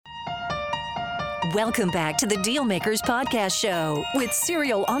Welcome back to the Dealmakers Podcast Show with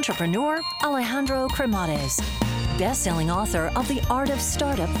serial entrepreneur Alejandro Cremades, best-selling author of The Art of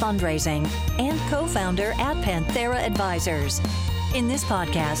Startup Fundraising and co-founder at Panthera Advisors. In this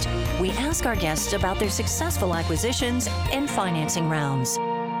podcast, we ask our guests about their successful acquisitions and financing rounds.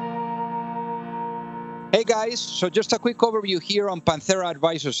 Hey guys, so just a quick overview here on Panthera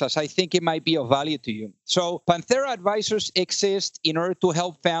Advisors, as I think it might be of value to you. So Panthera Advisors exists in order to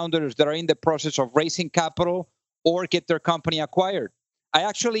help founders that are in the process of raising capital or get their company acquired. I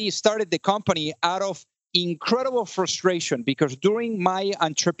actually started the company out of incredible frustration because during my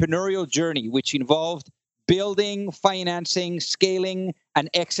entrepreneurial journey, which involved building, financing, scaling, and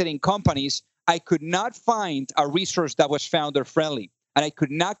exiting companies, I could not find a resource that was founder-friendly. And I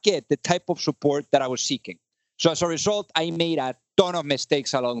could not get the type of support that I was seeking. So as a result, I made a ton of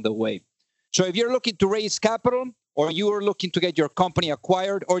mistakes along the way. So if you're looking to raise capital, or you are looking to get your company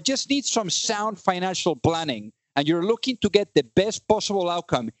acquired, or just need some sound financial planning, and you're looking to get the best possible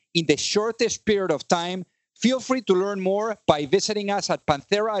outcome in the shortest period of time, feel free to learn more by visiting us at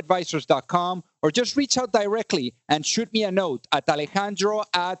pantheraadvisors.com, or just reach out directly and shoot me a note at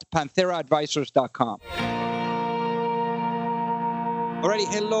alejandro@pantheraadvisors.com. Alrighty,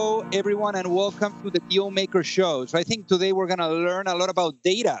 hello everyone, and welcome to the Dealmaker Show. So I think today we're going to learn a lot about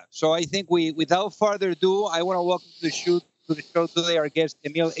data. So I think without further ado, I want to welcome to the show today our guest,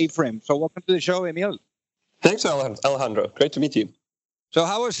 Emil Eifrem. So welcome to the show, Emil. Thanks, Alejandro. Great to meet you. So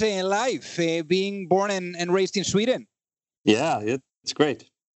how was life, being born and raised in Sweden? Yeah, it's great.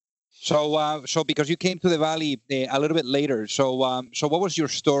 So because you came to the Valley a little bit later, so what was your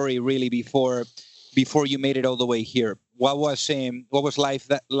story really before you made it all the way here? What was life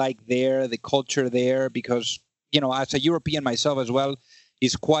like there, the culture there? Because, as a European myself as well,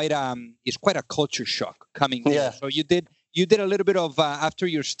 it's quite a culture shock coming here. Yeah. So you did a little bit of after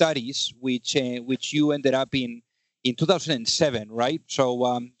your studies, which you ended up in 2007, right?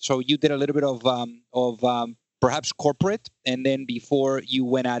 So you did a little bit of perhaps corporate, and then before you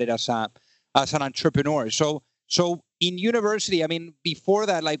went at it as an entrepreneur. So in university, I mean, before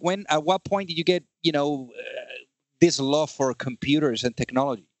that, at what point did you get, this love for computers and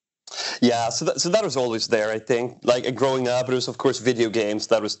technology? Yeah, so that was always there, I think. Like growing up, it was, of course, video games.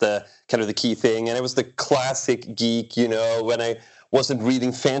 That was the kind of the key thing. And I was the classic geek, when I wasn't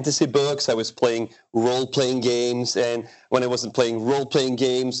reading fantasy books, I was playing role-playing games. And when I wasn't playing role-playing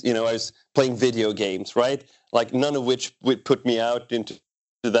games, I was playing video games, right? Like none of which would put me out into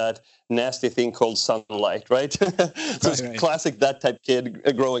that nasty thing called sunlight, right? So it's right. Classic that type kid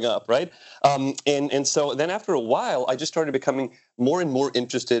growing up, right? And so then after a while, I just started becoming more and more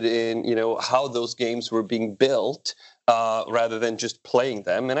interested in, how those games were being built rather than just playing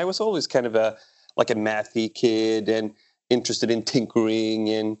them. And I was always kind of a mathy kid and interested in tinkering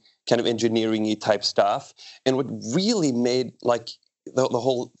and kind of engineering-y type stuff. And what really made the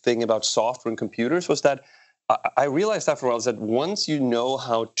whole thing about software and computers was that I realized after a while that once you know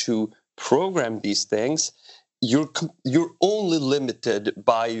how to program these things, you're only limited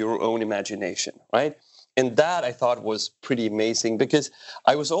by your own imagination, right? And that I thought was pretty amazing because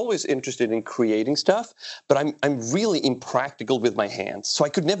I was always interested in creating stuff, but I'm really impractical with my hands, so I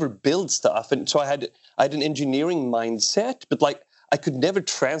could never build stuff, and so I had an engineering mindset, but I could never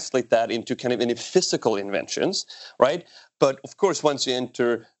translate that into kind of any physical inventions, right? But of course, once you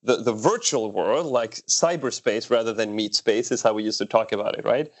enter the virtual world, like cyberspace rather than meat space is how we used to talk about it,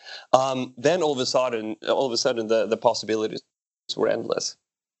 right? Then all of a sudden, the possibilities were endless.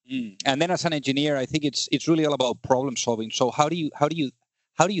 And then as an engineer, I think it's really all about problem solving. So how do you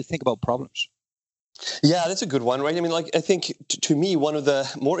think about problems? Yeah, that's a good one, right? I mean, I think to me, one of the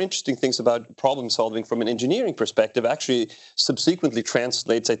more interesting things about problem solving from an engineering perspective actually subsequently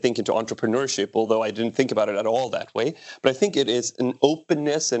translates, I think, into entrepreneurship, although I didn't think about it at all that way. But I think it is an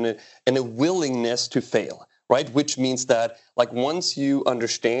openness and a willingness to fail, right? Which means that once you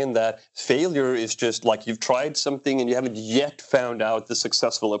understand that failure is just you've tried something and you haven't yet found out the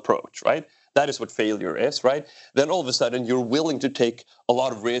successful approach, right? That is what failure is, right? Then all of a sudden you're willing to take a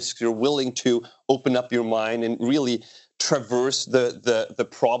lot of risks. You're willing to open up your mind and really traverse the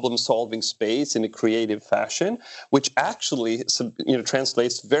problem-solving space in a creative fashion, which actually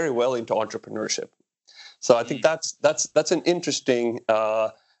translates very well into entrepreneurship. So I think that's an interesting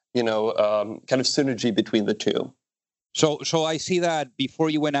kind of synergy between the two. So I see that before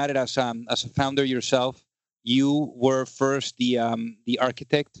you went at it as a founder yourself, you were first the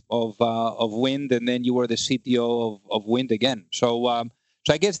architect of Wind, and then you were the CTO of Wind again. So I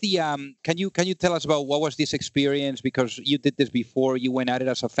guess can you tell us about what was this experience, because you did this before you went at it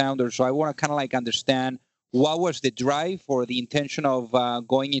as a founder. So I want to kind of understand what was the drive or the intention of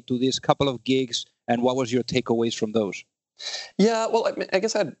going into this couple of gigs, and what was your takeaways from those? Yeah, well, I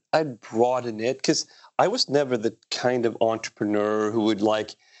guess I'd broaden it because I was never the kind of entrepreneur who would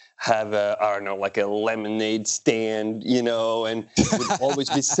like have I don't know, like a lemonade stand, and would always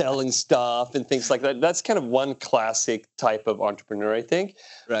be selling stuff and things like that. That's kind of one classic type of entrepreneur, I think.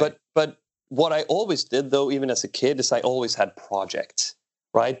 Right. But what I always did, though, even as a kid, is I always had projects,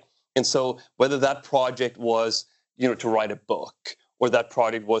 right? And so whether that project was, to write a book, or that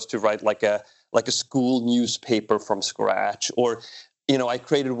project was to write like a school newspaper from scratch, or I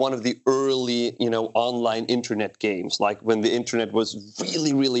created one of the early online internet games, like when the internet was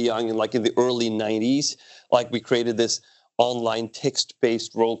really, really young, and like in the early 90s, like we created this online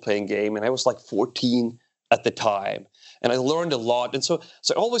text-based role-playing game, and I was like 14 at the time, and I learned a lot. And so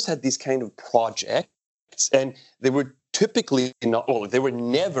I always had these kind of projects, and they were typically they were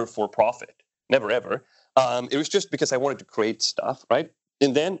never for profit, never ever. It was just because I wanted to create stuff, right?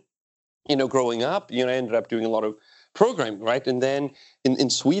 And then growing up, I ended up doing a lot of programming, right? And then in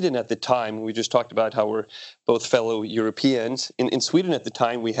Sweden at the time, we just talked about how we're both fellow Europeans. In Sweden at the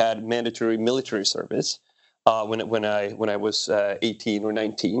time, we had mandatory military service when I was 18 or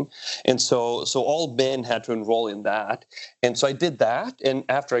 19, and so all men had to enroll in that. And so I did that. And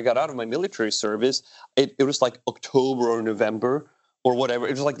after I got out of my military service, it was like October or November or whatever.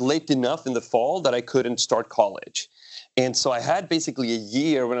 It was like late enough in the fall that I couldn't start college. And so I had basically a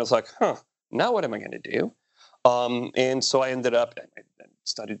year when I was like, now what am I going to do? And so I ended up, I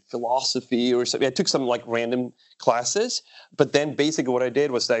studied philosophy or something. I took some like random classes, but then basically what I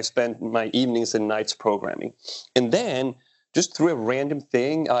did was I spent my evenings and nights programming. And then just through a random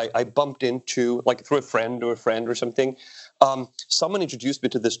thing, I bumped into, like through a friend or something, someone introduced me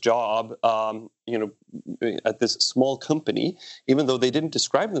to this job, at this small company, even though they didn't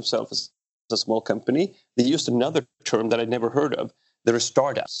describe themselves as a small company. They used another term that I'd never heard of. They're a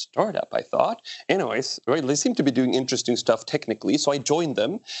startup. I thought. Anyways, right, they seem to be doing interesting stuff technically, so I joined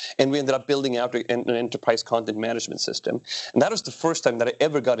them, and we ended up building out an enterprise content management system. And that was the first time that I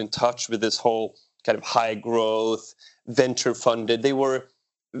ever got in touch with this whole kind of high growth, venture funded. They were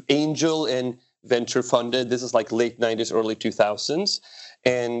angel and venture funded. This is like late 90s, early 2000s,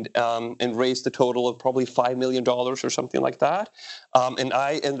 and raised a total of probably $5 million or something like that. And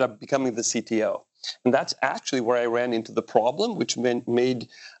I ended up becoming the CTO. And that's actually where I ran into the problem, which made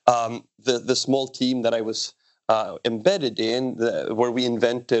the small team that I was embedded in, where we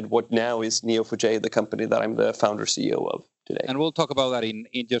invented what now is Neo4j, the company that I'm the founder CEO of today. And we'll talk about that in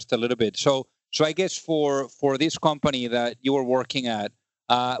just a little bit. So I guess for this company that you were working at,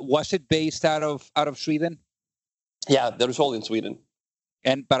 was it based out of Sweden? Yeah, that was all in Sweden.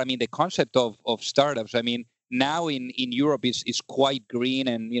 But I mean, the concept of startups, I mean, now in Europe is quite green,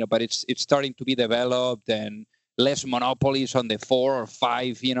 and but it's starting to be developed, and less monopolies on the 4 or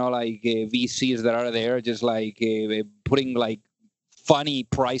 5 VCs that are there, just like putting like funny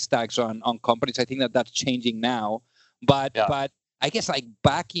price tags on companies. I think that's changing now, but I guess like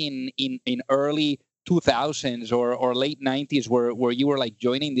back in early 2000s or late 90s, where you were like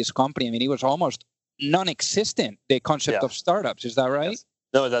joining this company, I mean, it was almost non-existent, the concept of startups. Is that right? Yes.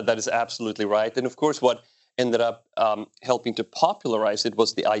 No, that is absolutely right. And of course, what ended up helping to popularize it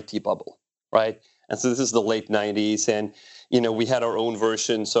was the IT bubble, right? And so this is the late 90s, and we had our own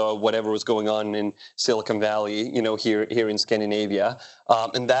versions of whatever was going on in Silicon Valley, here in Scandinavia,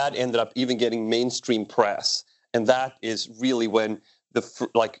 and that ended up even getting mainstream press. And that is really when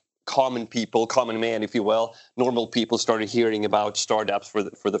the common people, common man, if you will, normal people started hearing about startups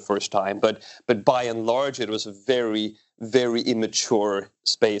for the first time. But by and large, it was a very, very immature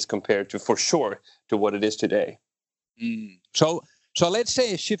space compared to, for sure, to what it is today. So let's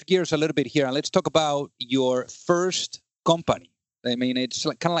say shift gears a little bit here, and let's talk about your first company. I mean, it's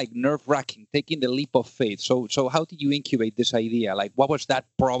kind of like nerve-wracking, taking the leap of faith. So how did you incubate this idea? Like, what was that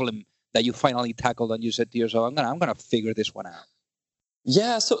problem that you finally tackled, and you said to yourself, I'm gonna figure this one out?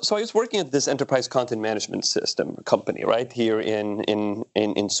 Yeah, so I was working at this enterprise content management system company right here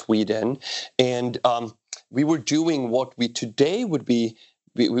in Sweden, and we were doing what we today would be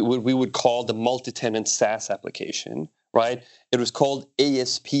we would call the multi-tenant SaaS application, right? It was called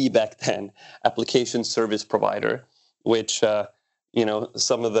ASP back then, Application Service Provider, which some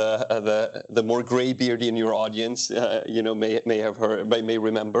of the more gray-bearded in your audience may have heard, may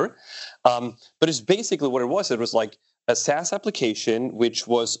remember, but it's basically what it was. It was like a SaaS application which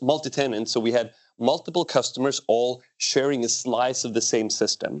was multi-tenant, so we had multiple customers all sharing a slice of the same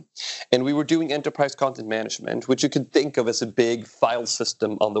system. And we were doing enterprise content management, which you could think of as a big file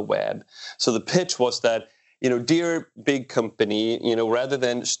system on the web. So the pitch was that, dear big company, rather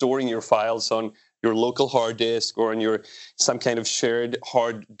than storing your files on your local hard disk or on your some kind of shared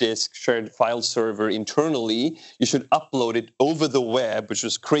hard disk, shared file server internally. You should upload it over the web, which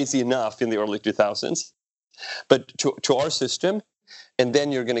was crazy enough in the early 2000s. But to our system, and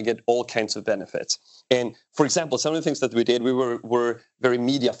then you're going to get all kinds of benefits. And for example, some of the things that we did, we were very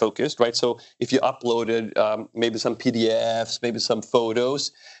media focused, right? So if you uploaded maybe some PDFs, maybe some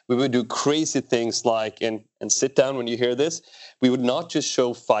photos, we would do crazy things like, and sit down when you hear this, we would not just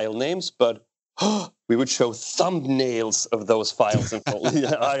show file names, but we would show thumbnails of those files. And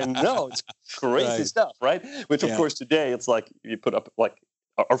yeah, I know, it's crazy stuff, right? Which of course today it's like you put up like,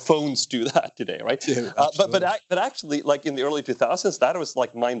 our phones do that today, right? Yeah, but actually, like in the early 2000s, that was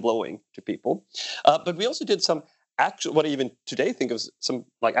like mind blowing to people. But we also did some actual, what I even today think of some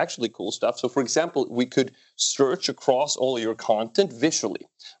like actually cool stuff. So, for example, we could search across all your content visually,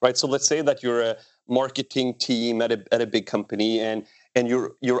 right? So let's say that you're a marketing team at a big company and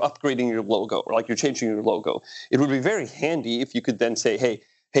you're upgrading your logo, or like you're changing your logo. It would be very handy if you could then say,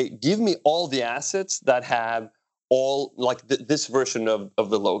 hey, give me all the assets that have all like this version of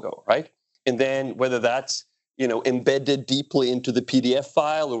the logo, right? And then whether that's embedded deeply into the PDF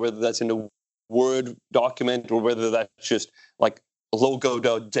file, or whether that's in a Word document, or whether that's just like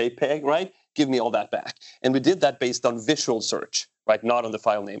logo.jpg, right? Give me all that back. And we did that based on visual search, right? Not on the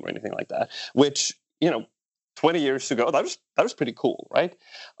file name or anything like that. Which 20 years ago, that was pretty cool, right?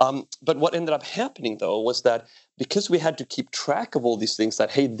 But what ended up happening though was that because we had to keep track of all these things,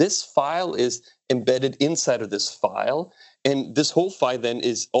 that hey, this file is embedded inside of this file, and this whole file then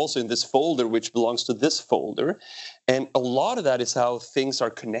is also in this folder, which belongs to this folder. And a lot of that is how things are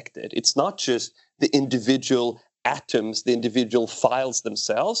connected. It's not just the individual atoms, the individual files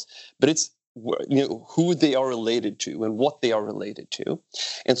themselves, but it's who they are related to and what they are related to.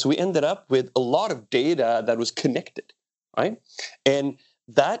 And so we ended up with a lot of data that was connected, right? And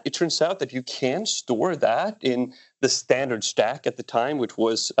that, it turns out that you can store that in the standard stack at the time, which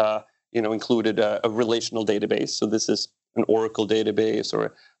was included a relational database. So this is an Oracle database or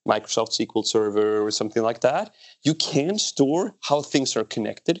a Microsoft SQL Server or something like that. You can store how things are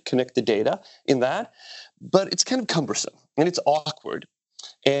connected data in that, but it's kind of cumbersome and it's awkward.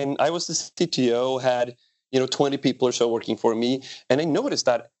 And I was the CTO, had 20 people or so working for me, and I noticed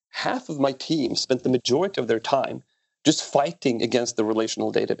that half of my team spent the majority of their time just fighting against the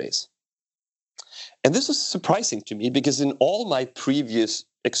relational database. And this was surprising to me because in all my previous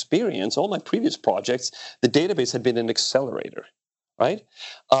experience, all my previous projects, the database had been an accelerator, right?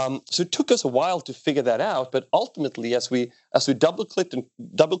 So it took us a while to figure that out, but ultimately, as we double-clicked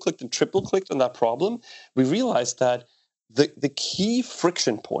and triple-clicked on that problem, we realized that the key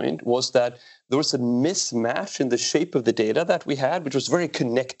friction point was that there was a mismatch in the shape of the data that we had, which was very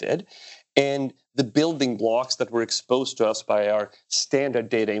connected, and the building blocks that were exposed to us by our standard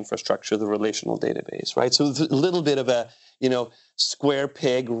data infrastructure, the relational database, right? So there's a little bit of a, square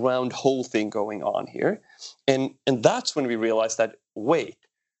peg, round hole thing going on here. And that's when we realized that, wait,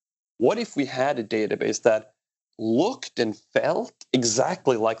 what if we had a database that looked and felt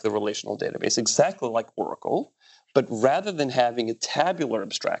exactly like the relational database, exactly like Oracle, but rather than having a tabular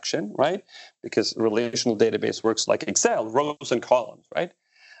abstraction, right? Because a relational database works like Excel, rows and columns, right?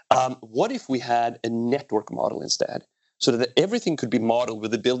 What if we had a network model instead, so that everything could be modeled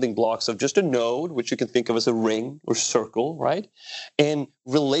with the building blocks of just a node, which you can think of as a ring or circle, right? And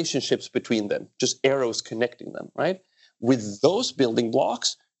relationships between them, just arrows connecting them, right? With those building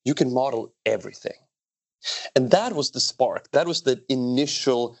blocks, you can model everything. And that was the spark. That was the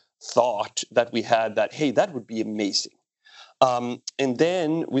initial thought that we had that, hey, that would be amazing. And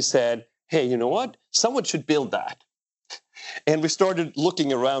then we said, hey, you know what? Someone should build that. And we started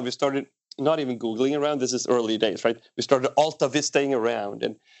looking around. We started not even Googling around. This is early days, right? We started Alta Vistaing around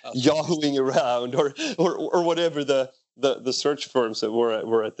and Yahooing around or whatever the search firms that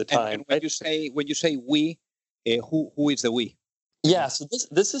were at the time. And when you say we, who is the we? Yeah, so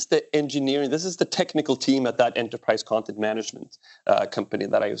this is the engineering, this is the technical team at that enterprise content management company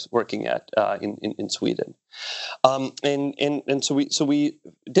that I was working at in Sweden, and so we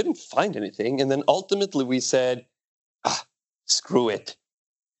didn't find anything, and then ultimately we said, screw it,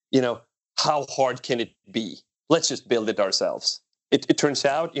 how hard can it be? Let's just build it ourselves. It turns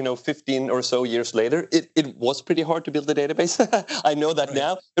out, 15 or so years later, it was pretty hard to build a database. I know that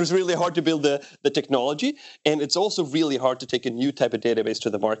now. It was really hard to build the technology, and it's also really hard to take a new type of database to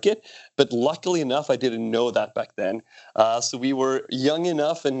the market. But luckily enough, I didn't know that back then. So we were young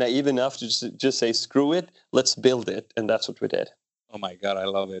enough and naive enough to just say, screw it, let's build it. And that's what we did. Oh, my God, I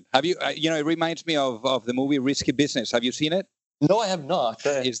love it. Have you, it reminds me of the movie Risky Business. Have you seen it? No, I have not.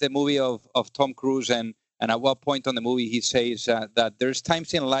 It's the movie of Tom Cruise and And at what point on the movie he says that there's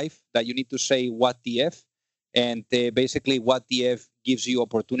times in life that you need to say what the F, and basically what the F gives you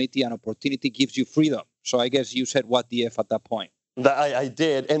opportunity, and opportunity gives you freedom. So I guess you said what the F at that point. I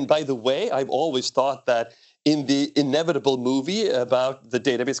did. And by the way, I've always thought that in the inevitable movie about the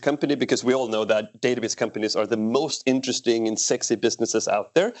database company, because we all know that database companies are the most interesting and sexy businesses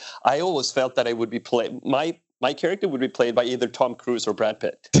out there, I always felt that I would be played. My character would be played by either Tom Cruise or Brad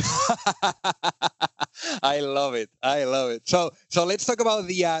Pitt. I love it. I love it. So let's talk about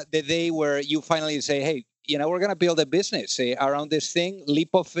the day where you finally say, hey, we're going to build a business around this thing. Leap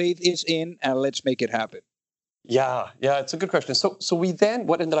of faith is in, and let's make it happen. Yeah, it's a good question. So we then,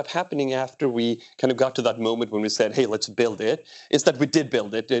 what ended up happening after we kind of got to that moment when we said, hey, let's build it, is that we did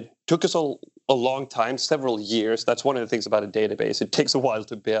build it. It took us a long time, several years. That's one of the things about a database. It takes a while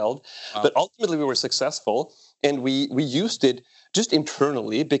to build. But ultimately, we were successful, and we used it just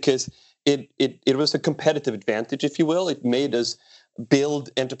internally because it was a competitive advantage, if you will. It made us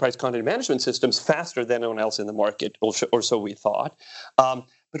build enterprise content management systems faster than anyone else in the market, or so we thought.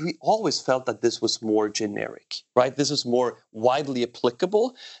 But we always felt that this was more generic, right? This is more widely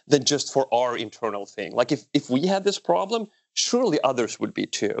applicable than just for our internal thing. Like if we had this problem, surely others would be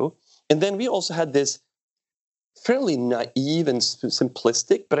too. And then we also had this fairly naive and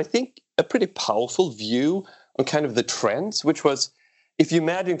simplistic, but I think a pretty powerful view on kind of the trends, which was, if you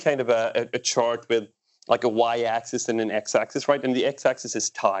imagine kind of a chart with like a y-axis and an x-axis, right? And the x-axis is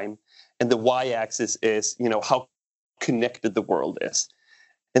time, and the y-axis is, how connected the world is.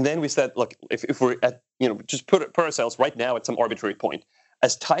 And then we said, look, if we're at, just put ourselves right now at some arbitrary point.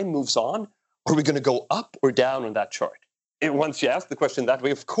 As time moves on, are we going to go up or down on that chart? And once you ask the question that way,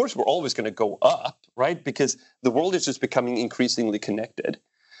 of course, we're always going to go up, right? Because the world is just becoming increasingly connected.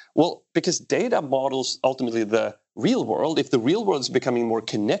 Well, because data models ultimately the real world. If the real world is becoming more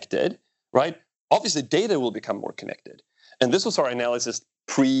connected, right, obviously data will become more connected. And this was our analysis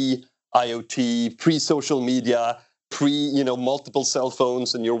pre-IoT, pre-social media, multiple cell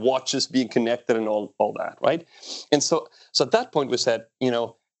phones and your watches being connected and all that, right? And so at that point we said,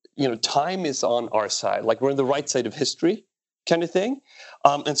 time is on our side, like we're on the right side of history kind of thing.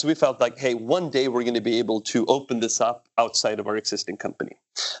 And so we felt like, hey, one day we're going to be able to open this up outside of our existing company.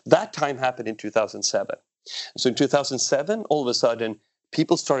 That time happened in 2007. So in 2007, all of a sudden,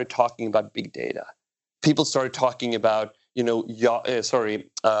 people started talking about big data. People started talking about,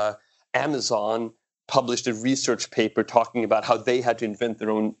 Amazon published a research paper talking about how they had to invent their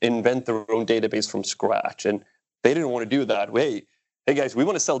own database from scratch, and they didn't want to do that. Hey guys, we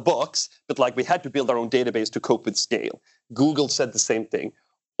want to sell books, but we had to build our own database to cope with scale. Google said the same thing.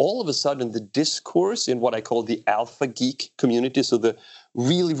 All of a sudden, the discourse in what I call the alpha geek community, so the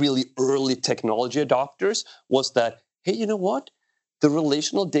really, really early technology adopters, was that, hey, you know what? The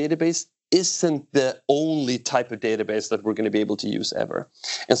relational database isn't the only type of database that we're going to be able to use ever.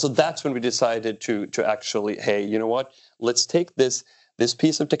 And so that's when we decided to actually, hey, you know what? Let's take this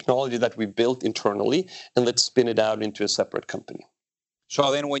piece of technology that we built internally and let's spin it out into a separate company.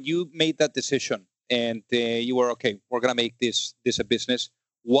 So then when you made that decision and you were, okay, we're going to make this a business,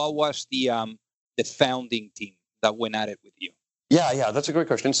 what was the founding team that went at it with you? Yeah, that's a great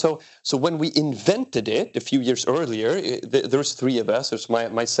question. So when we invented it a few years earlier, there's three of us. There's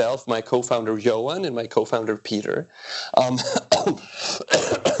myself, my co-founder Johan, and my co-founder Peter.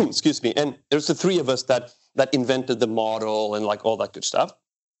 Excuse me. And there's the three of us that invented the model and all that good stuff.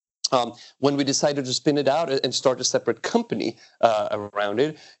 When we decided to spin it out and start a separate company around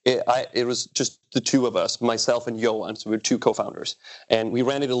it, it was just the two of us, myself and Johan. So we were two co-founders, and we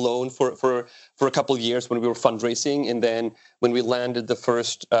ran it alone for a couple of years when we were fundraising, and then when we landed the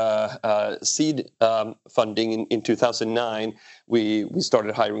first seed funding in 2009, we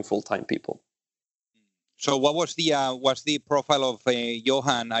started hiring full-time people. So what was the profile of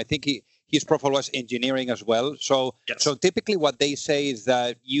Johan? I think his profile was engineering as well. So yes. So typically what they say is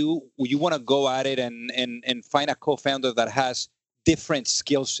that you want to go at it and find a co-founder that has different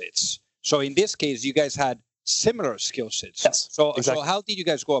skill sets. So in this case, you guys had similar skill sets. Yes, so exactly. So how did you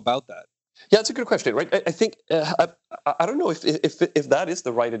guys go about that? Yeah, it's a good question, right? I think I don't know if that is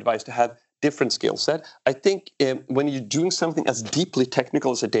the right advice to have different skill set. I think when you're doing something as deeply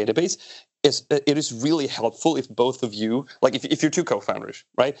technical as a database, it is really helpful if both of you, if you're two co-founders,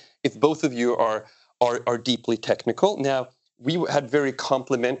 right? If both of you are deeply technical. Now, we had very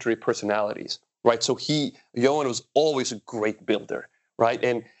complementary personalities, right? So Johan was always a great builder, right?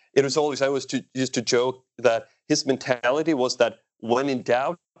 And it was always, I used to joke that his mentality was that when in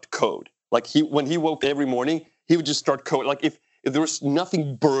doubt, code. When he woke every morning, he would just start coding. If there was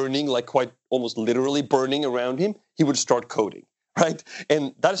nothing burning, quite almost literally burning around him, he would start coding, right?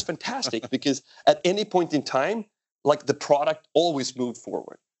 And that is fantastic because at any point in time, like the product always moved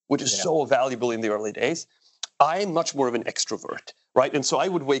forward, which is so valuable in the early days. I'm much more of an extrovert, right? And so I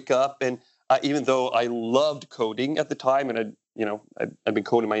would wake up and even though I loved coding at the time and I've been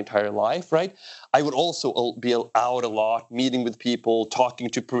coding my entire life, right? I would also be out a lot, meeting with people, talking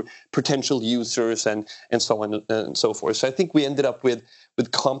to potential users and so on and so forth. So I think we ended up with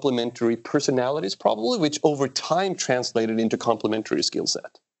complementary personalities probably, which over time translated into complementary skill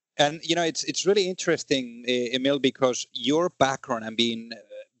set. And it's really interesting, Emil, because your background and being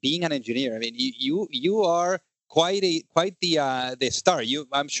an engineer. I mean, you are quite the star.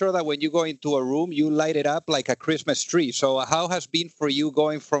 I'm sure that when you go into a room, you light it up like a Christmas tree. So how has been for you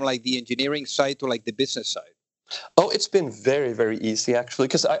going from like the engineering side to like the business side? Oh, it's been very, very easy actually,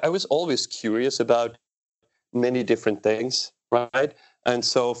 because I was always curious about many different things, right? And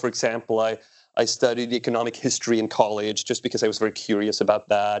so, for example, I studied economic history in college just because I was very curious about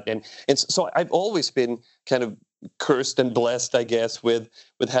that, and so I've always been kind of cursed and blessed, I guess, with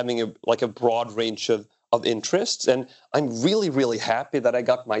having a broad range of interests, and I'm really, really happy that I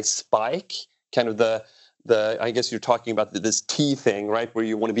got my spike, kind of the I guess you're talking about this T thing, right? Where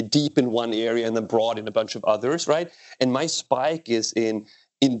you want to be deep in one area and then broad in a bunch of others, right? And my spike is in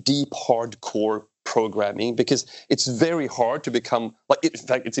deep, hardcore programming because it's very hard to become, in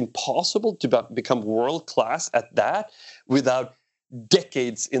fact, it's impossible to become world class at that without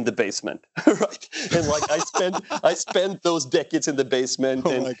decades in the basement, right? And like I spent those decades in the basement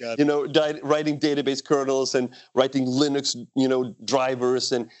writing database kernels and writing Linux,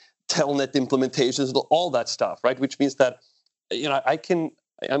 drivers and telnet implementations, all that stuff, right? Which means that,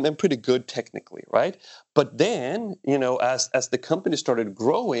 I'm pretty good technically, right? But then, as the company started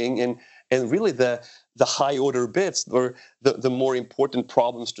growing and really the high order bits or the more important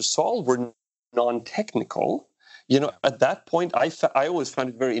problems to solve were non-technical, at that point, I always found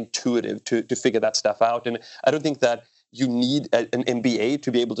it very intuitive to figure that stuff out. And I don't think that you need an MBA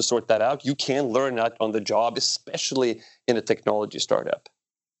to be able to sort that out. You can learn that on the job, especially in a technology startup.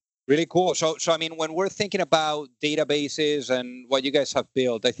 Really cool. So I mean, when we're thinking about databases and what you guys have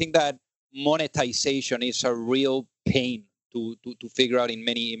built, I think that monetization is a real pain to figure out in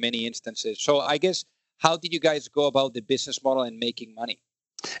many instances. So I guess, how did you guys go about the business model and making money?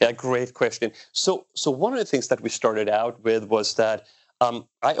 Yeah, great question. So one of the things that we started out with was that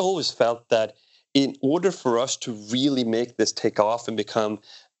I always felt that in order for us to really make this take off and become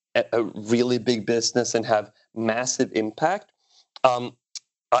a really big business and have massive impact,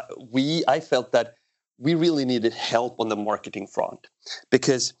 I felt that we really needed help on the marketing front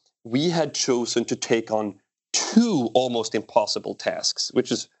because we had chosen to take on two almost impossible tasks,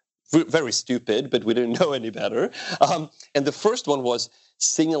 which is very stupid, but we didn't know any better. And the first one was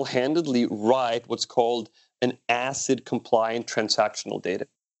single-handedly write what's called an ACID-compliant transactional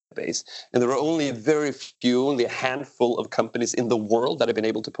database. And there are only only a handful of companies in the world that have been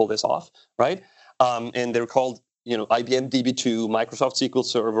able to pull this off, right? And they're called IBM DB2, Microsoft SQL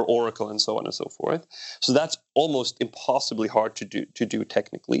Server, Oracle, and so on and so forth. So that's almost impossibly hard to do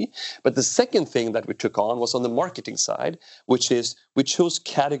technically. But the second thing that we took on was on the marketing side, which is we chose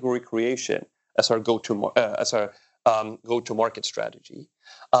category creation as our go-to-market strategy.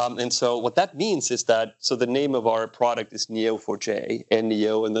 And so what that means is that, so the name of our product is Neo4j,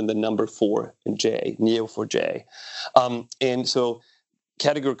 N-E-O, and then the number 4 and J, Neo4j. And so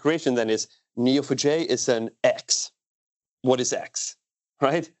category creation then is Neo4j is an X. What is X,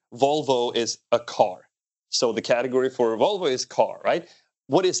 right? Volvo is a car. So the category for Volvo is car, right?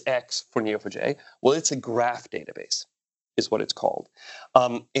 What is X for Neo4j? Well, it's a graph database, is what it's called.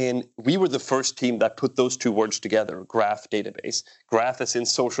 And we were the first team that put those two words together, graph database. Graph as in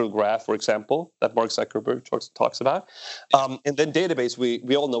social graph, for example, that Mark Zuckerberg talks about. And then database,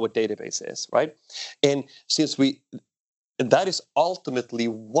 we all know what database is, right? And since that is ultimately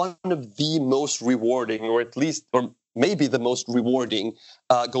one of the most rewarding, or maybe the most rewarding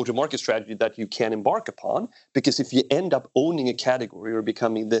go-to-market strategy that you can embark upon. Because if you end up owning a category or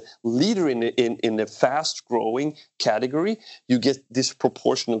becoming the leader in a fast-growing category, you get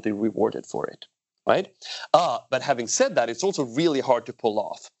disproportionately rewarded for it, right? But having said that, it's also really hard to pull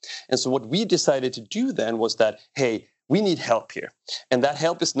off. And so what we decided to do then was that, hey, we need help here. And that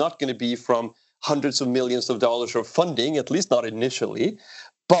help is not going to be from hundreds of millions of dollars of funding, at least not initially,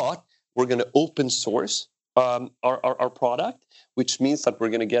 but we're going to open source our product, which means that we're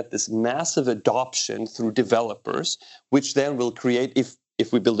going to get this massive adoption through developers, which then will create,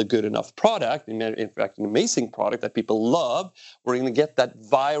 if we build a good enough product, in fact, an amazing product that people love, we're going to get that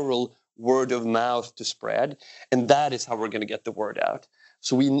viral word of mouth to spread, and that is how we're going to get the word out.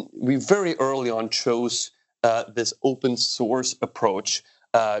 So we very early on chose this open source approach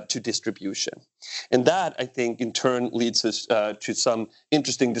to distribution. And that, I think, in turn leads us to some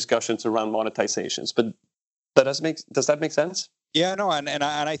interesting discussions around monetizations. But does that make sense? Yeah, no, and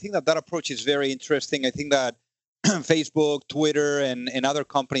I think that approach is very interesting. I think that Facebook, Twitter, and other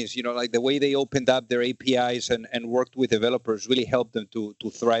companies, like the way they opened up their APIs and worked with developers really helped them to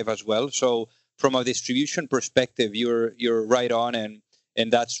thrive as well. So from a distribution perspective, you're right on,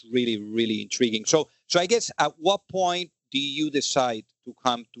 and that's really, really intriguing. So I guess at what point do you decide to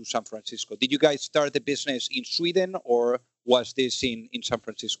come to San Francisco? Did you guys start the business in Sweden, or was this in San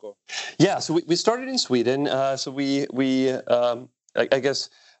Francisco? Yeah, so we started in Sweden. So we I guess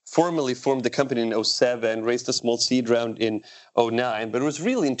formally formed the company in 2007, raised a small seed round in 2009, but it was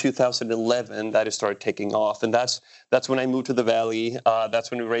really in 2011 that it started taking off, and that's when I moved to the Valley. That's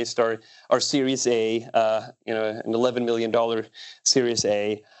when we raised our Series A, an $11 million Series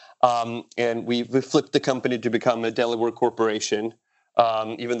A, and we flipped the company to become a Delaware corporation.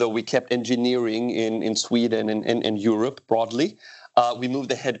 Even though we kept engineering in Sweden and Europe broadly, we moved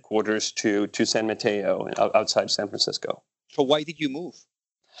the headquarters to San Mateo outside San Francisco. So why did you move?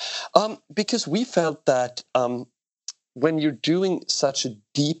 Because we felt that when you're doing such a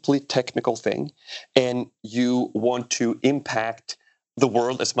deeply technical thing and you want to impact the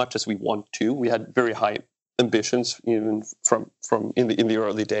world as much as we want to, we had very high ambitions even from in the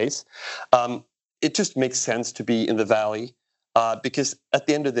early days. It just makes sense to be in the Valley because at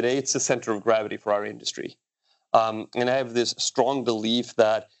the end of the day, it's the center of gravity for our industry. And I have this strong belief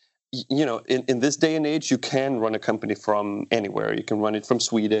that in this day and age, you can run a company from anywhere. You can run it from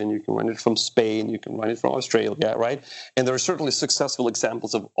Sweden, you can run it from Spain, you can run it from Australia, right? And there are certainly successful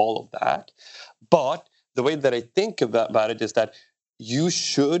examples of all of that. But the way that I think about it is that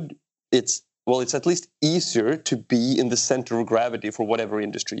it's at least easier to be in the center of gravity for whatever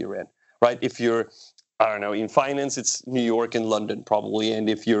industry you're in, right? If you're in finance, it's New York and London probably. And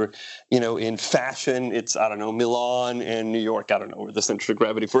if you're, in fashion, it's, Milan and New York. I don't know where the center of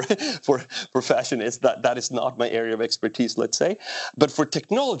gravity for fashion is. That is not my area of expertise, let's say. But for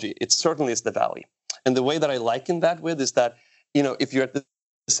technology, it certainly is the Valley. And the way that I liken that with is that, if you're at the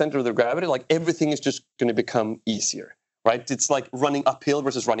center of the gravity, like everything is just going to become easier, right? It's like running uphill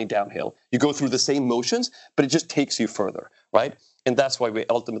versus running downhill. You go through the same motions, but it just takes you further, right? And that's why we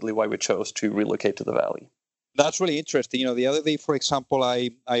chose to relocate to the Valley. That's really interesting. The other day, for example,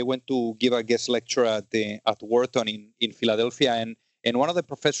 I went to give a guest lecture at Wharton in Philadelphia, and one of the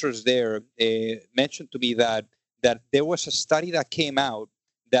professors there mentioned to me that there was a study that came out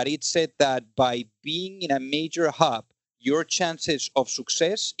that it said that by being in a major hub, your chances of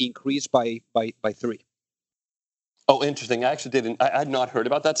success increase by 3. Oh, interesting. I actually I had not heard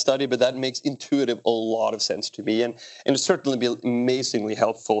about that study, but that makes a lot of sense to me. And it's certainly be amazingly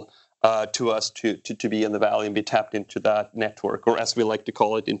helpful to us to be in the Valley and be tapped into that network, or as we like to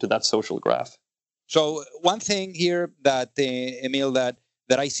call it, into that social graph. So one thing here that, Emil, that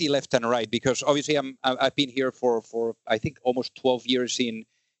I see left and right, because obviously I've been here for I think almost 12 years in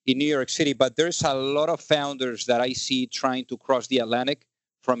New York City, but there's a lot of founders that I see trying to cross the Atlantic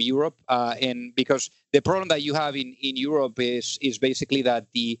from Europe, and because the problem that you have in Europe is basically that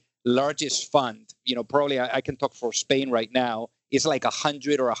the largest fund, probably I can talk for Spain right now, is like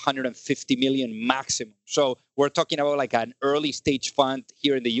 100 or 150 million maximum. So we're talking about like an early stage fund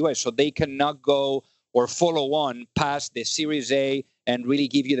here in the US. So they cannot go or follow on past the Series A and really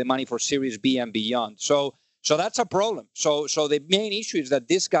give you the money for Series B and beyond. So that's a problem. So the main issue is that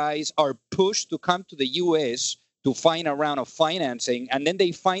these guys are pushed to come to the US to find a round of financing, and then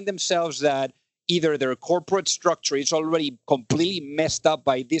they find themselves that either their corporate structure is already completely messed up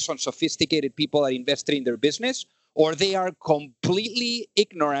by these unsophisticated people that invested in their business, or they are completely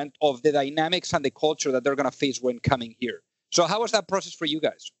ignorant of the dynamics and the culture that they're going to face when coming here. So how was that process for you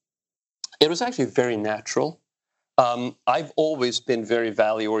guys? It was actually very natural. I've always been very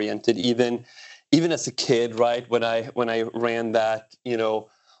value-oriented, even as a kid, right? When I ran that,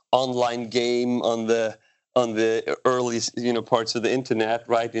 online game on the early, parts of the internet,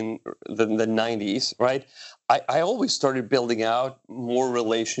 right, in the 90s, right, I always started building out more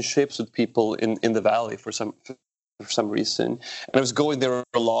relationships with people in the Valley for some reason. And I was going there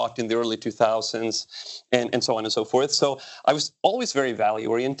a lot in the early 2000s and so on and so forth. So I was always very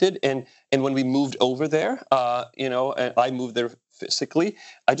value-oriented. And when we moved over there, and I moved there physically,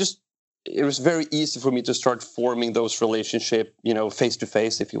 it was very easy for me to start forming those relationships, face to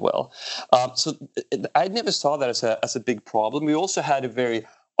face, if you will. So I never saw that as a big problem. We also had a very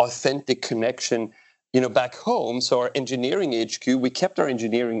authentic connection, back home. So our engineering HQ, we kept our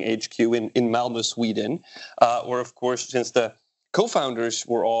engineering HQ in Malmö, Sweden, where, of course, since the co-founders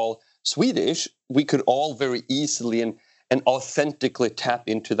were all Swedish, we could all very easily and authentically tap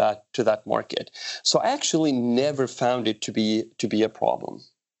into that market. So I actually never found it to be a problem.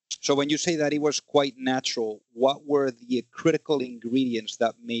 So when you say that it was quite natural, what were the critical ingredients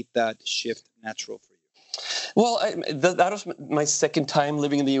that made that shift natural for you? Well, that was my second time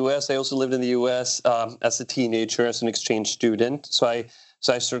living in the U.S. I also lived in the U.S. As a teenager, as an exchange student. So I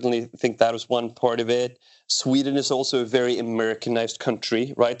certainly think that was one part of it. Sweden is also a very Americanized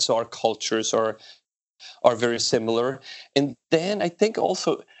country, right? So our cultures are very similar. And then I think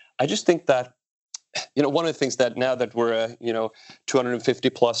also, I just think that, one of the things that now that we're a 250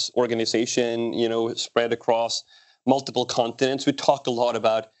 plus organization, spread across multiple continents, we talk a lot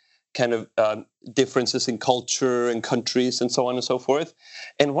about kind of differences in culture and countries and so on and so forth.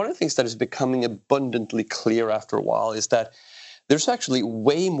 And one of the things that is becoming abundantly clear after a while is that there's actually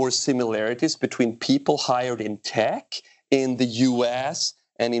way more similarities between people hired in tech in the US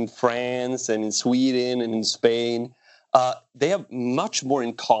and in France and in Sweden and in Spain. They have much more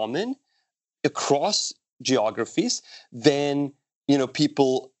in common across geographies than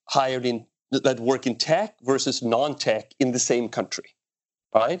people hired in that work in tech versus non-tech in the same country,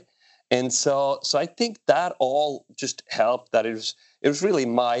 right? And so I think that all just helped. That it was really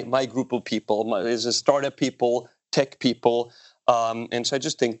my group of people, is a startup people, tech people, and so I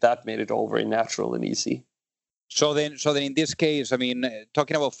just think that made it all very natural and easy. So then in this case, I mean,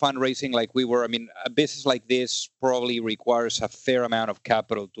 talking about fundraising like we were, I mean, a business like this probably requires a fair amount of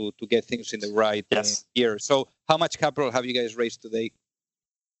capital to get things in the right year. So how much capital have you guys raised today?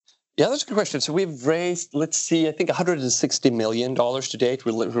 Yeah, that's a good question. So we've raised, let's see, I think $160 million to date.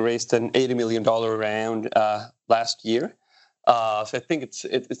 We raised an $80 million round last year. So I think it's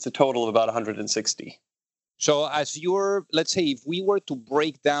a total of about 160. So let's say if we were to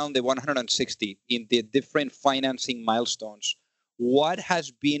break down the 160 in the different financing milestones, what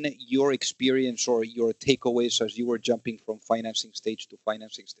has been your experience or your takeaways as you were jumping from financing stage to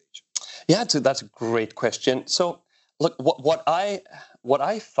financing stage? Yeah, that's a great question. So look, what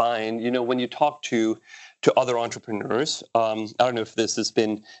I find, when you talk to other entrepreneurs, I don't know if this has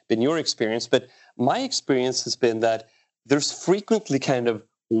been your experience, but my experience has been that there's frequently kind of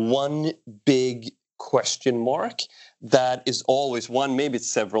one big question mark that is always one, maybe it's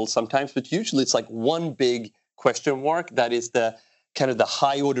several sometimes, but usually it's like one big question mark that is the kind of the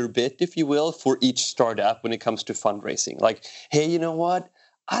high order bit, if you will, for each startup when it comes to fundraising. Like, hey, you know what?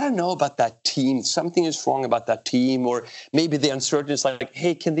 I don't know about that team. Something is wrong about that team. Or maybe the uncertainty is like,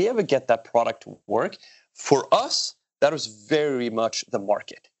 hey, can they ever get that product to work? For us, that was very much the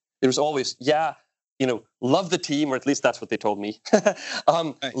market. There was always, love the team, or at least that's what they told me.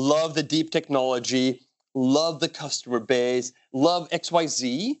 Love the deep technology, love the customer base, love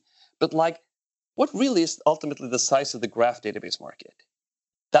XYZ. But what really is ultimately the size of the graph database market?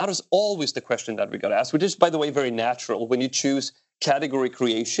 That is always the question that we got asked, which is, by the way, very natural when you choose category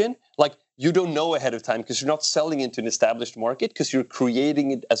creation. Like, you don't know ahead of time because you're not selling into an established market, because you're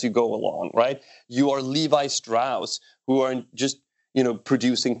creating it as you go along, right? You are Levi Strauss, who aren't just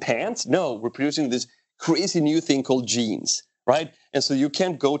producing pants. No, we're producing this crazy new thing called jeans, right? And so you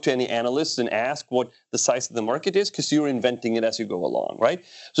can't go to any analysts and ask what the size of the market is, because you're inventing it as you go along, right?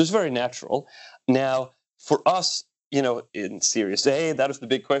 So it's very natural. Now, for us, in Series A, that was the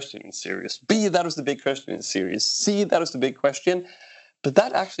big question. In Series B, that was the big question. In Series C, that was the big question. But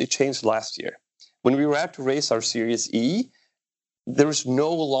that actually changed last year. When we were out to raise our Series E, there was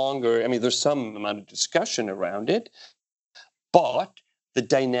no longer, there's some amount of discussion around it, but the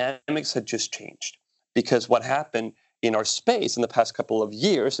dynamics had just changed. Because what happened in our space in the past couple of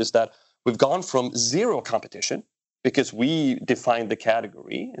years is that we've gone from zero competition, because we defined the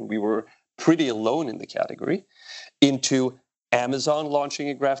category and we were pretty alone in the category, into Amazon launching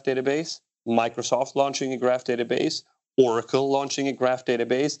a graph database, Microsoft launching a graph database, Oracle launching a graph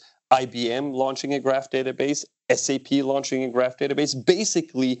database, IBM launching a graph database, SAP launching a graph database.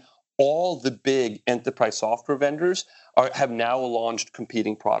 Basically, all the big enterprise software vendors have now launched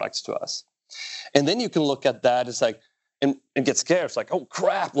competing products to us. And then you can look at that as like, and get scared. It's like, oh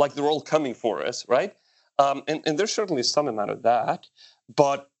crap, like they're all coming for us, right? And there's certainly some amount of that,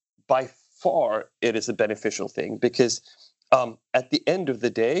 but by far it is a beneficial thing, because at the end of the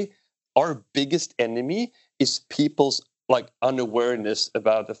day, our biggest enemy is people's unawareness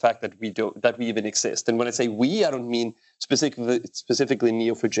about the fact that we even exist. And when I say we, I don't mean specifically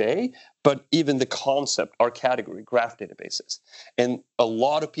Neo4j, but even the concept, our category, graph databases. And a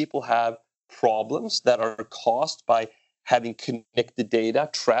lot of people have problems that are caused by having connected data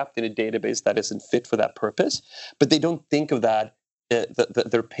trapped in a database that isn't fit for that purpose, but they don't think of that,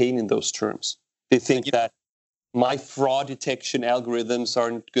 their pain in those terms. They think that my fraud detection algorithms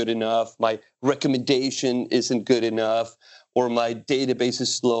aren't good enough, my recommendation isn't good enough, or my database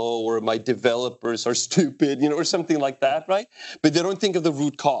is slow, or my developers are stupid, or something like that, right? But they don't think of the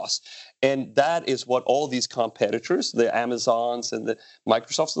root cause. And that is what all these competitors, the Amazons and the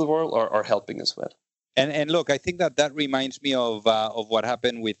Microsofts of the world, are helping us with. And look, I think that reminds me of what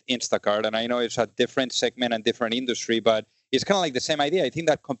happened with Instacart. And I know it's a different segment and different industry, but it's kind of like the same idea. I think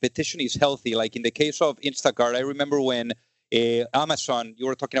that competition is healthy. Like in the case of Instacart, I remember when Amazon, you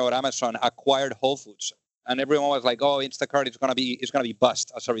were talking about Amazon, acquired Whole Foods. And everyone was like, "Oh, Instacart is gonna be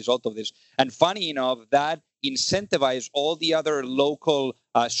bust as a result of this." And funny enough, that incentivized all the other local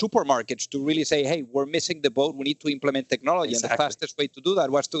supermarkets to really say, "Hey, we're missing the boat. We need to implement technology." Exactly. And the fastest way to do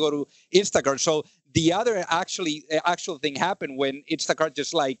that was to go to Instacart. So the other actual thing happened when Instacart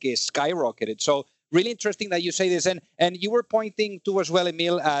just skyrocketed. So really interesting that you say this, and you were pointing to as well,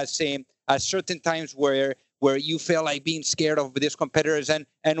 Emil, as certain times where you feel like being scared of these competitors, and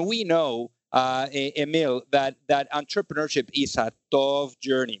we know. Emil, that entrepreneurship is a tough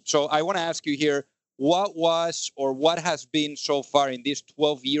journey. So I want to ask you here, what was or what has been so far in these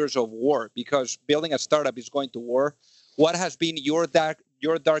 12 years of war? Because building a startup is going to war. What has been your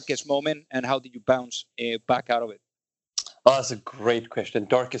darkest moment, and how did you bounce back out of it? Oh, that's a great question.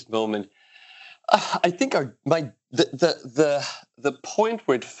 Darkest moment. I think the point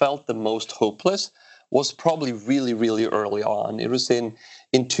where it felt the most hopeless was probably really, really early on. It was in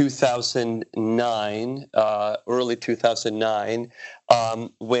 2009, early 2009,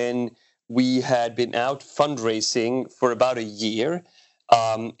 when we had been out fundraising for about a year,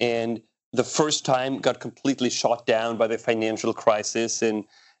 and the first time got completely shot down by the financial crisis in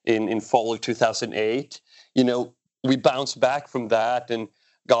fall of 2008. We bounced back from that and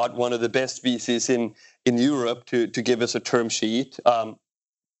got one of the best VCs in Europe to give us a term sheet.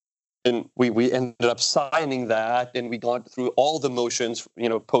 And we ended up signing that, and we got through all the motions,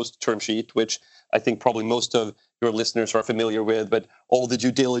 post term sheet, which I think probably most of your listeners are familiar with. But all the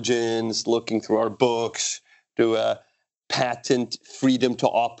due diligence, looking through our books, do a patent freedom to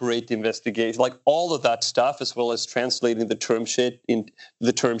operate investigation, like all of that stuff, as well as translating the term sheet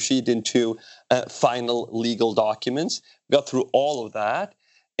into final legal documents. We got through all of that,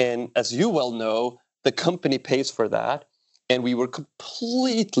 and as you well know, the company pays for that. And we were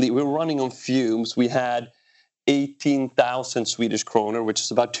running on fumes. We had 18,000 Swedish kroner, which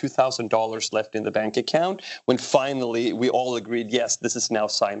is about $2,000 left in the bank account, when finally we all agreed, yes, this is now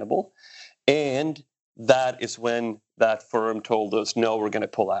signable. And that is when that firm told us, no, we're going to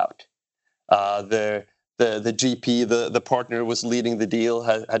pull out. The GP, the partner who was leading the deal,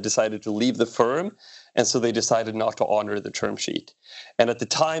 had decided to leave the firm. And so they decided not to honor the term sheet. And at the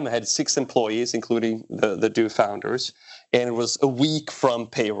time, I had 6 employees, including the two founders. And it was a week from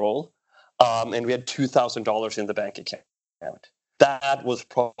payroll. And we had $2,000 in the bank account. That was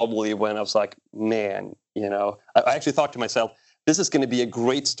probably when I was like, man, I actually thought to myself, this is going to be a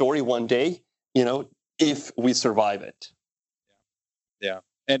great story one day, if we survive it. Yeah.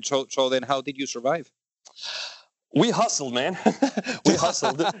 And so then how did you survive? We hustled, man. We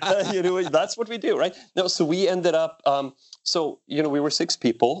hustled. That's what we do, right? No, so we ended up. We were 6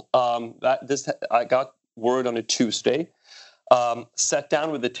 people. I got word on a Tuesday. Sat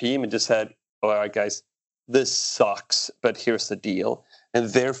down with the team and just said, "All right, guys, this sucks, but here's the deal." And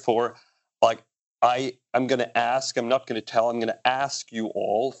therefore, I'm going to ask. I'm not going to tell. I'm going to ask you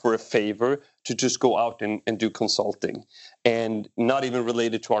all for a favor to just go out and do consulting, and not even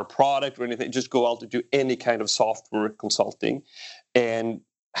related to our product or anything. Just go out to do any kind of software consulting, and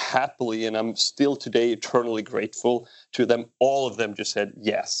happily, and I'm still today eternally grateful to them. All of them just said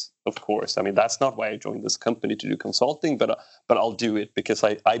yes, of course. I mean, that's not why I joined this company to do consulting, but I'll do it because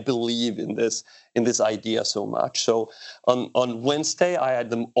I believe in this idea so much. So on Wednesday, I had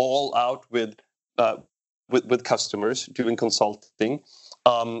them all out with customers doing consulting.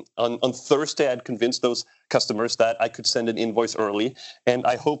 On Thursday, I'd convinced those customers that I could send an invoice early. And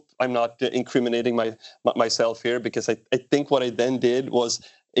I hope I'm not incriminating myself here, because I think what I then did was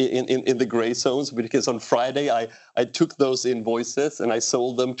in the gray zones, because on Friday, I took those invoices and I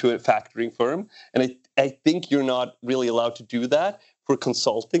sold them to a factoring firm. And I think you're not really allowed to do that for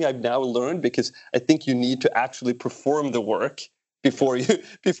consulting, I've now learned, because I think you need to actually perform the work before you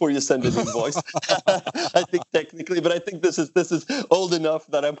send an invoice. I think technically, but I think this is old enough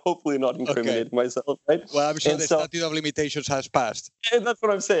that I'm hopefully not incriminating myself, right? Well, I'm sure the statute of limitations has passed. And that's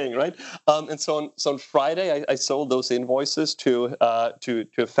what I'm saying, right? And so on Friday, I sold those invoices to a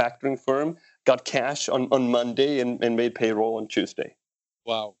factoring firm, got cash on Monday, and made payroll on Tuesday.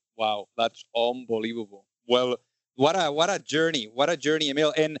 Wow, that's unbelievable. Well, what a journey,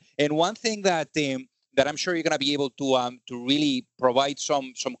 Emil. And one thing that that I'm sure you're going to be able to really provide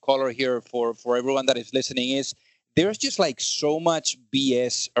some color here for everyone that is listening is there's just like so much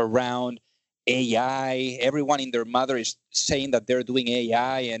BS around AI. Everyone in their mother is saying that they're doing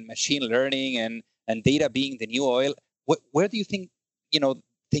AI and machine learning and data being the new oil. Where do you think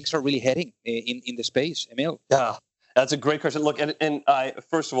things are really heading in the space, Emil? Yeah, that's a great question. Look, and I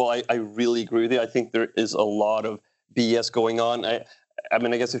first of all, I really agree with you. I think there is a lot of BS going on. I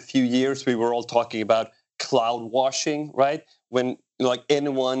mean, I guess a few years we were all talking about cloud washing, right? When like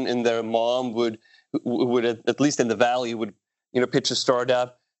anyone and their mom would at least in the valley would pitch a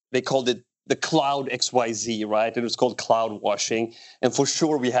startup, they called it the cloud XYZ, right? It was called cloud washing, and for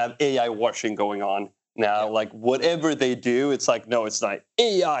sure we have AI washing going on now. Like whatever they do, it's like no, it's not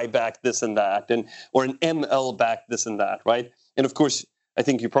AI back this and that, and or an ML back this and that, right? And of course, I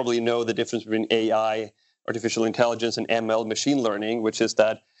think you probably know the difference between AI, artificial intelligence, and ML, machine learning, which is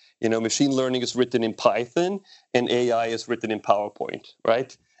that machine learning is written in Python and AI is written in PowerPoint,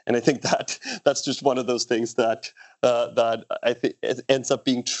 right? And I think that that's just one of those things that I think it ends up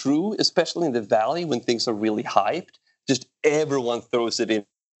being true, especially in the Valley when things are really hyped. Just everyone throws it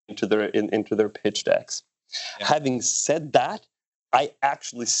into their pitch decks. Yeah. Having said that, I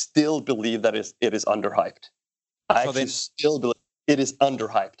actually still believe that it is underhyped. I actually still believe it is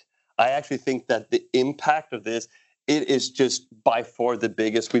underhyped. I actually think that the impact of this, it is just by far the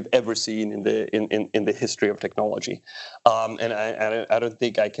biggest we've ever seen in the history of technology, and I don't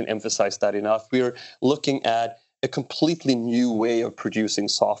think I can emphasize that enough. We're looking at a completely new way of producing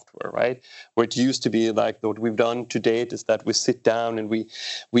software, right? Where it used to be like what we've done to date is that we sit down and we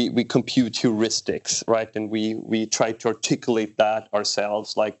compute heuristics, right? And we try to articulate that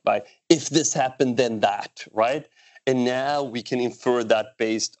ourselves, like by if this happened, then that, right? And now we can infer that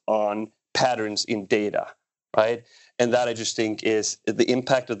based on patterns in data, right? And that I just think is the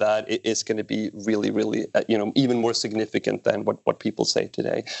impact of that is going to be really, really, even more significant than what people say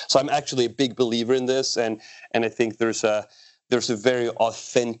today. So I'm actually a big believer in this, and I think there's a very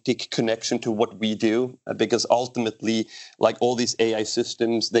authentic connection to what we do, because ultimately, like all these AI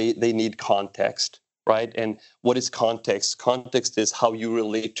systems, they need context, right? And what is context? Context is how you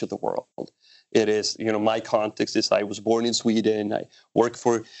relate to the world. It is, my context is I was born in Sweden. I work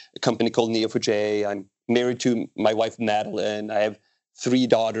for a company called Neo4j. I'm married to my wife, Madeline. I have 3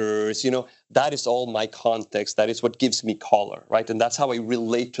 daughters. That is all my context. That is what gives me color, right? And that's how I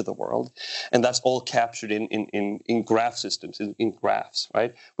relate to the world. And that's all captured in graph systems, in graphs,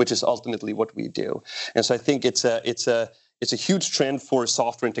 right? Which is ultimately what we do. And so I think it's a huge trend for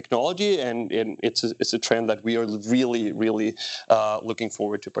software and technology, and it's a trend that we are really, really looking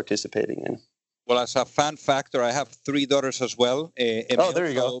forward to participating in. Well, as a fun factor, I have 3 daughters as well. Emil, there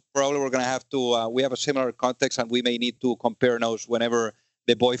you go. Probably we're going to have to, we have a similar context, and we may need to compare notes whenever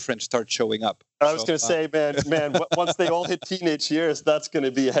the boyfriend starts showing up. I was going to say, man, once they all hit teenage years, that's going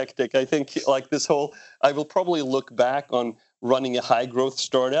to be hectic. I think like I will probably look back on running a high growth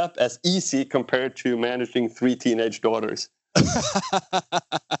startup as easy compared to managing 3 teenage daughters.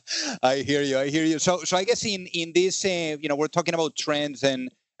 I hear you. So I guess in this, we're talking about trends and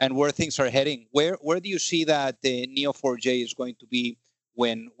where things are heading. Where do you see that the Neo4j is going to be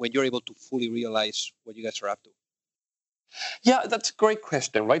when you're able to fully realize what you guys are up to? Yeah, that's a great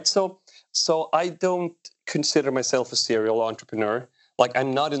question, right? So I don't consider myself a serial entrepreneur. Like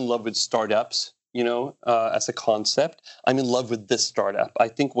I'm not in love with startups, as a concept. I'm in love with this startup. I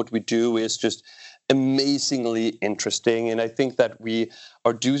think what we do is just amazingly interesting, and I think that we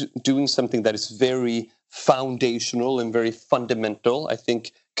are doing something that is very foundational and very fundamental. I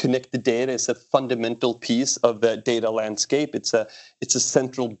think connected data is a fundamental piece of the data landscape. It's a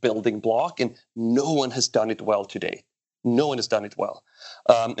central building block, and no one has done it well today. No one has done it well.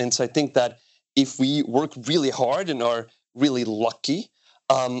 And so I think that if we work really hard and are really lucky,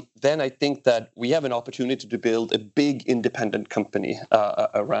 then I think that we have an opportunity to build a big independent company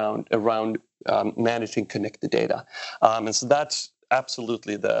around managing connected data. And so that's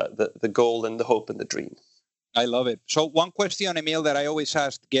absolutely the goal and the hope and the dream. I love it. So one question, Emil, that I always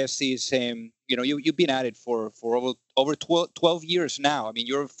ask guests is, you've been at it for over 12 years now. I mean,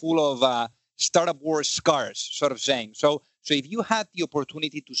 you're full of startup war scars, sort of saying. So if you had the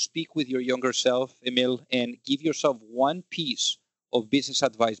opportunity to speak with your younger self, Emil, and give yourself one piece of business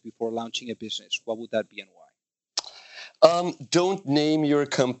advice before launching a business, what would that be and why? Don't name your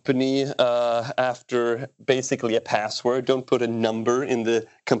company after basically a password. Don't put a number in the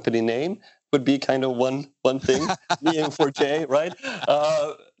company name. Would be kind of one thing. Neo4j, right?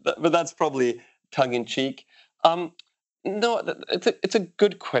 But that's probably tongue in cheek. No, it's a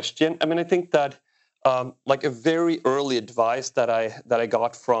good question. I mean, I think that like a very early advice that I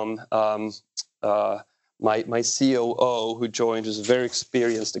got from my COO, who joined, was a very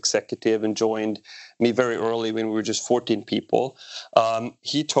experienced executive and joined me very early when we were just 14 people.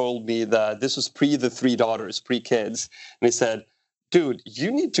 He told me that this was pre the 3 daughters, pre-kids, and he said, "Dude,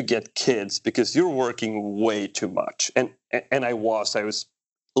 you need to get kids because you're working way too much." And I was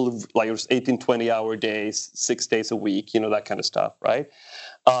 18, 20-hour days, 6 days a week, that kind of stuff, right?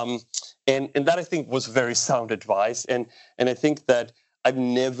 And that, I think, was very sound advice. And I think that I've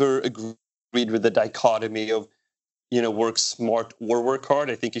never agreed with the dichotomy of, work smart or work hard.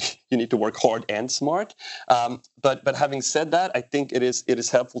 I think you need to work hard and smart. But having said that, I think it is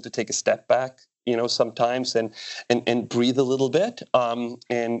helpful to take a step back, sometimes and breathe a little bit.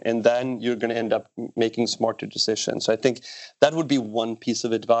 And then you're going to end up making smarter decisions. So I think that would be one piece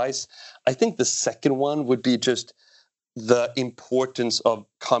of advice. I think the second one would be just the importance of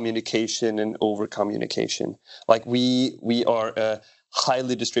communication and over communication. Like we are a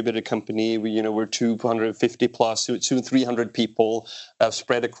highly distributed company. We're 250 plus, soon 300 people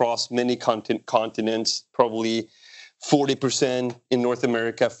spread across many continents, probably 40% in North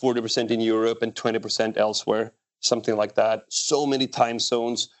America, 40% in Europe, and 20% elsewhere, something like that. So many time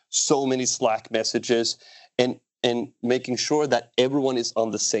zones, so many Slack messages, and making sure that everyone is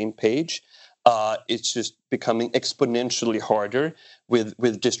on the same page. It's just becoming exponentially harder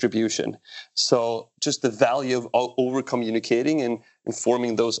with distribution. So just the value of over communicating and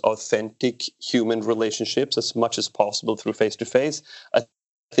forming those authentic human relationships as much as possible through face-to-face, I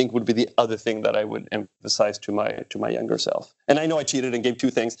think would be the other thing that I would emphasize to my younger self. And I know I cheated and gave 2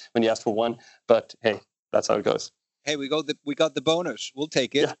 things when you asked for 1, but hey, that's how it goes. Hey, we got the bonus. We'll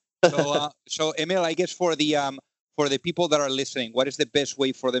take it. Yeah. So Emil, I guess for the people that are listening, what is the best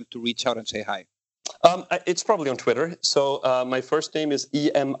way for them to reach out and say hi? It's probably on Twitter. So my first name is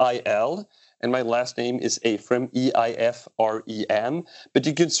Emil, and my last name is Eifrem, Eifrem. But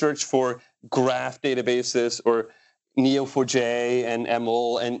you can search for graph databases or Neo4j and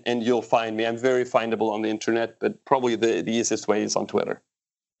Emil, and you'll find me. I'm very findable on the internet, but probably the easiest way is on Twitter.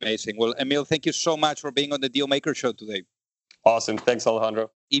 Amazing. Well, Emil, thank you so much for being on the Dealmaker Show today. Awesome. Thanks,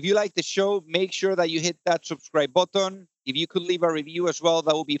 Alejandro. If you like the show, make sure that you hit that subscribe button. If you could leave a review as well,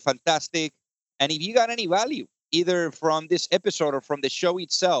 that would be fantastic. And if you got any value, either from this episode or from the show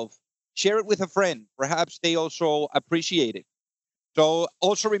itself, share it with a friend. Perhaps they also appreciate it. So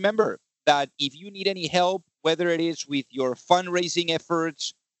also remember that if you need any help, whether it is with your fundraising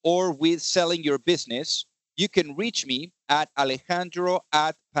efforts or with selling your business, you can reach me at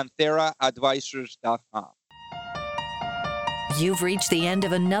alejandro@pantheraadvisors.com. You've reached the end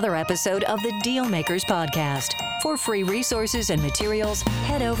of another episode of the Dealmakers Podcast. For free resources and materials,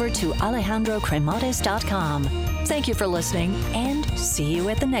 head over to alejandrocremades.com. Thank you for listening, and see you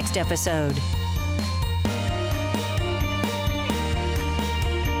at the next episode.